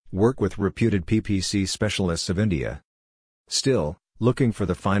Work with reputed PPC specialists of India. Still, looking for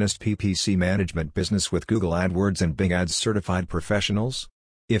the finest PPC management business with Google AdWords and Bing Ads certified professionals?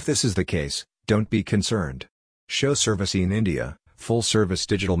 If this is the case, don't be concerned. Show Service in India, full-service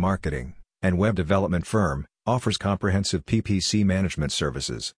digital marketing and web development firm, offers comprehensive PPC management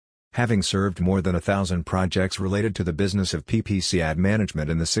services. Having served more than 1,000 projects related to the business of PPC ad management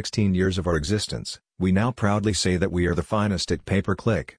in the 16 years of our existence, we now proudly say that we are the finest at pay-per-click,